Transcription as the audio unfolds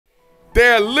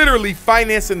They're literally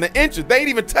financing the interest. They ain't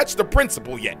even touched the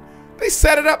principal yet. They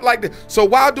set it up like this. So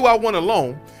why do I want a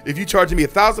loan if you're charging me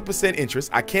 1,000% interest?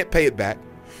 I can't pay it back.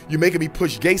 You're making me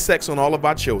push gay sex on all of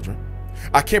our children.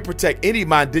 I can't protect any of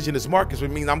my indigenous markets,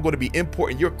 which means I'm going to be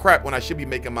importing your crap when I should be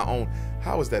making my own.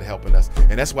 How is that helping us?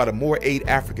 And that's why the more aid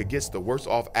Africa gets, the worse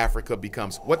off Africa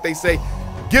becomes. What they say,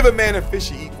 give a man a fish,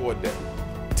 he eat for a day.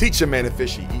 Teach a man a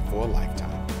fish, he eat for a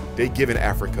lifetime. They giving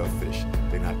Africa a fish.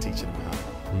 They're not teaching them how.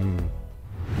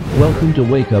 Welcome to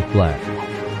Wake Up Blaq.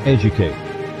 Educate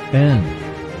and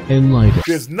enlighten.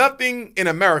 There's nothing in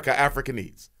America Africa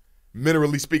needs.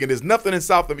 Minerally speaking, there's nothing in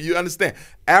South America. You understand?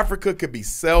 Africa could be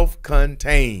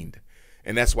self-contained.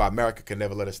 And that's why America can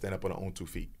never let us stand up on our own 2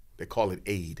 feet. They call it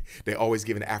aid. They're always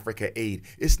giving Africa aid.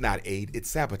 It's not aid, it's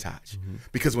sabotage.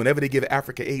 Because whenever they give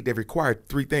Africa aid, they require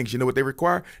 3 things. You know what they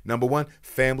require? Number 1,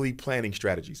 family planning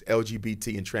strategies,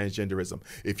 LGBT and transgenderism.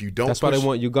 If you don't That's why they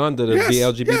want Uganda to be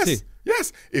LGBT.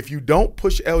 Yes. If you don't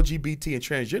push LGBT and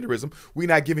transgenderism, we're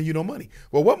not giving you no money.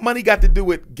 Well, what money got to do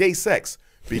with gay sex?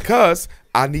 Because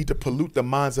I need to pollute the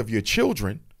minds of your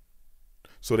children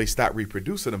so they stop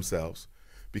reproducing themselves,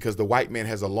 because the white man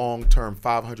has a long-term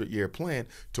 500-year plan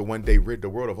to one day rid the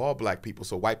world of all black people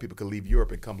so white people can leave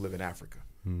Europe and come live in Africa.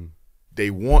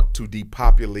 They want to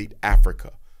depopulate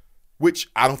Africa, which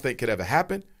I don't think could ever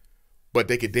happen, but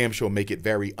they could damn sure make it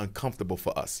very uncomfortable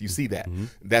for us. You see that?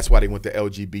 That's why they want the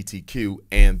LGBTQ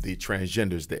and the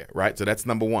transgenders there, right? So that's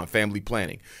number 1, family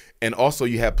planning. And also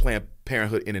you have Planned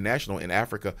Parenthood International in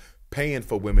Africa paying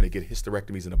for women to get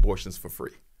hysterectomies and abortions for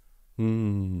free.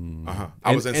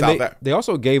 I was in South Africa. They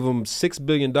also gave them $6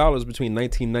 billion between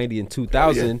 1990 and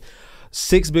 2000,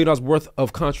 $6 billion worth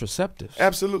of contraceptives.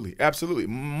 Absolutely, absolutely.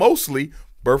 Mostly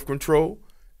birth control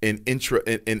and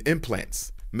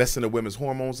implants, messing the women's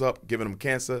hormones up, giving them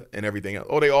cancer and everything else.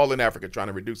 Oh, they all in Africa trying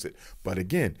to reduce it. But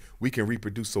again, we can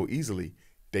reproduce so easily,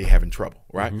 they having trouble,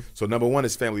 right? So number 1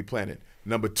 is family planning.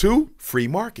 Number 2, free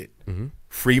market.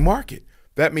 Free market.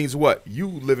 That means what? You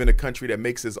live in a country that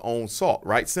makes its own salt,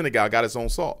 right? Senegal got its own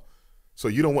salt. So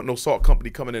you don't want no salt company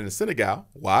coming in Senegal.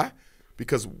 Why?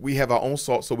 Because we have our own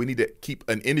salt, so we need to keep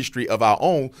an industry of our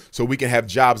own so we can have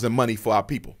jobs and money for our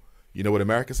people. You know what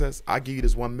America says? I give you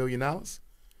this $1 million.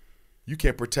 You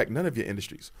can't protect none of your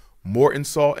industries. Morton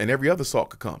salt and every other salt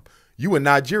could come. You in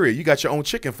Nigeria, you got your own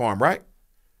chicken farm, right?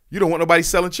 You don't want nobody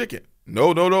selling chicken.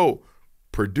 No.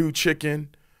 Purdue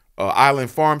chicken,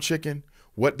 Island Farm chicken.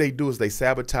 What they do is they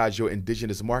sabotage your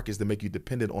indigenous markets to make you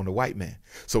dependent on the white man.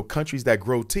 So countries that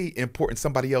grow tea, importing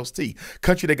somebody else's tea.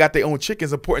 Country that got their own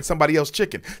chickens, importing somebody else's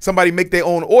chicken. Somebody make their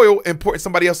own oil, importing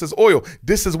somebody else's oil.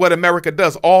 This is what America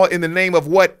does, all in the name of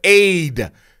what?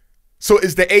 Aid. So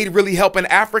is the aid really helping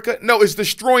Africa? No, it's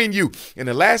destroying you. And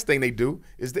the last thing they do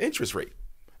is the interest rate.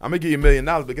 I'm gonna give you $1 million,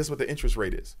 but guess what the interest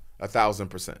rate is?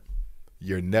 1,000%.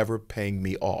 You're never paying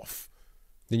me off.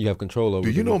 Then you have control over.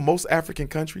 Do you know most African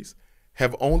countries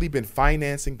have only been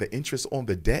financing the interest on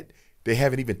the debt? They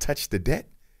haven't even touched the debt.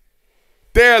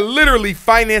 They're literally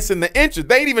financing the interest.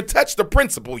 They ain't even touched the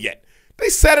principal yet. They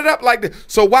set it up like this.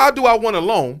 So why do I want a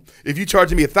loan if you're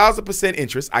charging me 1,000%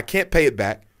 interest? I can't pay it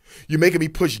back. You're making me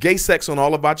push gay sex on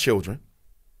all of our children.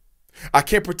 I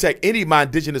can't protect any of my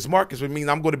indigenous markets, which means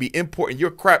I'm going to be importing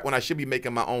your crap when I should be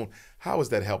making my own. How is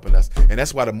that helping us? And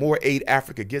that's why the more aid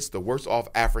Africa gets, the worse off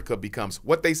Africa becomes.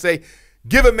 What they say,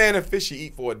 give a man a fish, he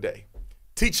eat for a day.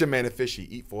 Teach a man a fish, he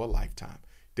eat for a lifetime.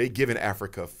 They giving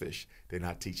Africa a fish. They're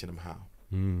not teaching them how.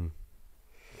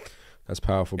 That's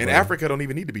powerful. And brother. Africa don't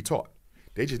even need to be taught.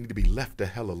 They just need to be left the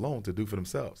hell alone to do for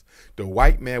themselves. The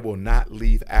white man will not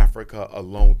leave Africa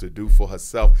alone to do for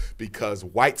herself, because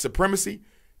white supremacy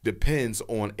depends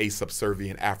on a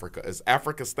subservient Africa. As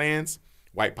Africa stands,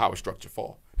 white power structure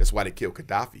fall. That's why they killed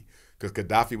Gaddafi, because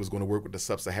Gaddafi was going to work with the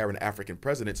sub-Saharan African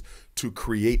presidents to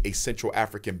create a Central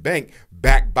African bank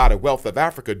backed by the wealth of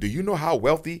Africa. Do you know how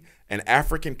wealthy an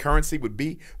African currency would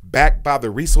be, backed by the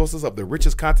resources of the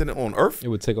richest continent on earth? It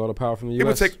would take all the power from the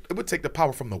U.S. It would take the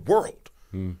power from the world.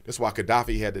 That's why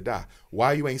Gaddafi had to die.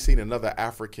 Why you ain't seen another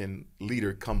African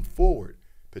leader come forward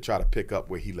to try to pick up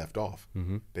where he left off?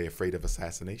 They're afraid of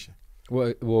assassination.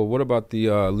 Well, what about the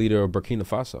leader of Burkina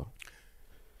Faso?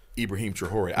 Ibrahim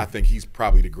Traore. I think he's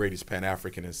probably the greatest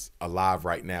Pan-Africanist alive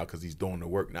right now, because he's doing the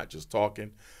work, not just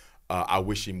talking. I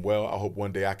wish him well. I hope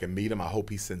one day I can meet him. I hope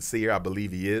he's sincere. I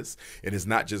believe he is. And it's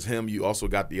not just him. You also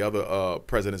got the other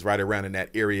presidents right around in that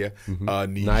area.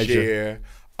 Niger.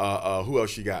 Who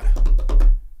else you got?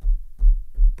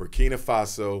 Burkina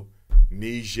Faso,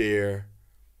 Niger,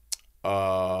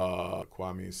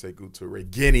 Kwame Sekou Touré,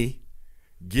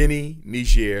 Guinea,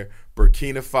 Niger,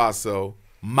 Burkina Faso,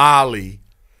 Mali,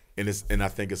 and I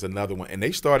think it's another one. And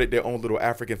they started their own little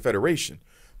African federation.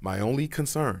 My only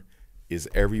concern is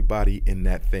everybody in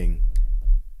that thing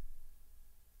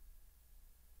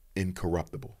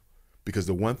incorruptible. Because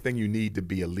the one thing you need to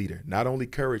be a leader, not only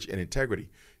courage and integrity,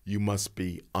 you must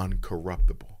be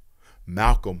uncorruptible.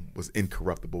 Malcolm was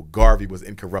incorruptible. Garvey was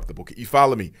incorruptible. You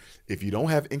follow me? If you don't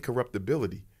have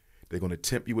incorruptibility, they're going to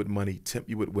tempt you with money, tempt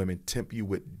you with women, tempt you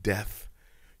with death.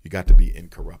 You got to be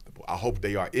incorruptible. I hope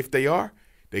they are. If they are,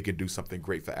 they can do something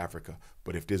great for Africa.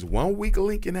 But if there's one weak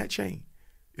link in that chain,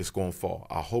 it's going to fall.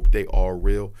 I hope they are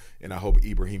real, and I hope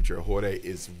Ibrahim Traore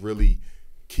is really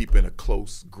keeping a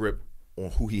close grip on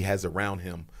who he has around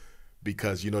him,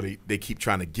 because, you know, they keep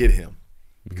trying to get him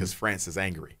because France is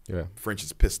angry. Yeah. French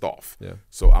is pissed off. Yeah.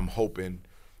 So I'm hoping,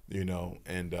 you know,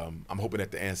 and I'm hoping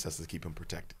that the ancestors keep him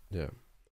protected. Yeah.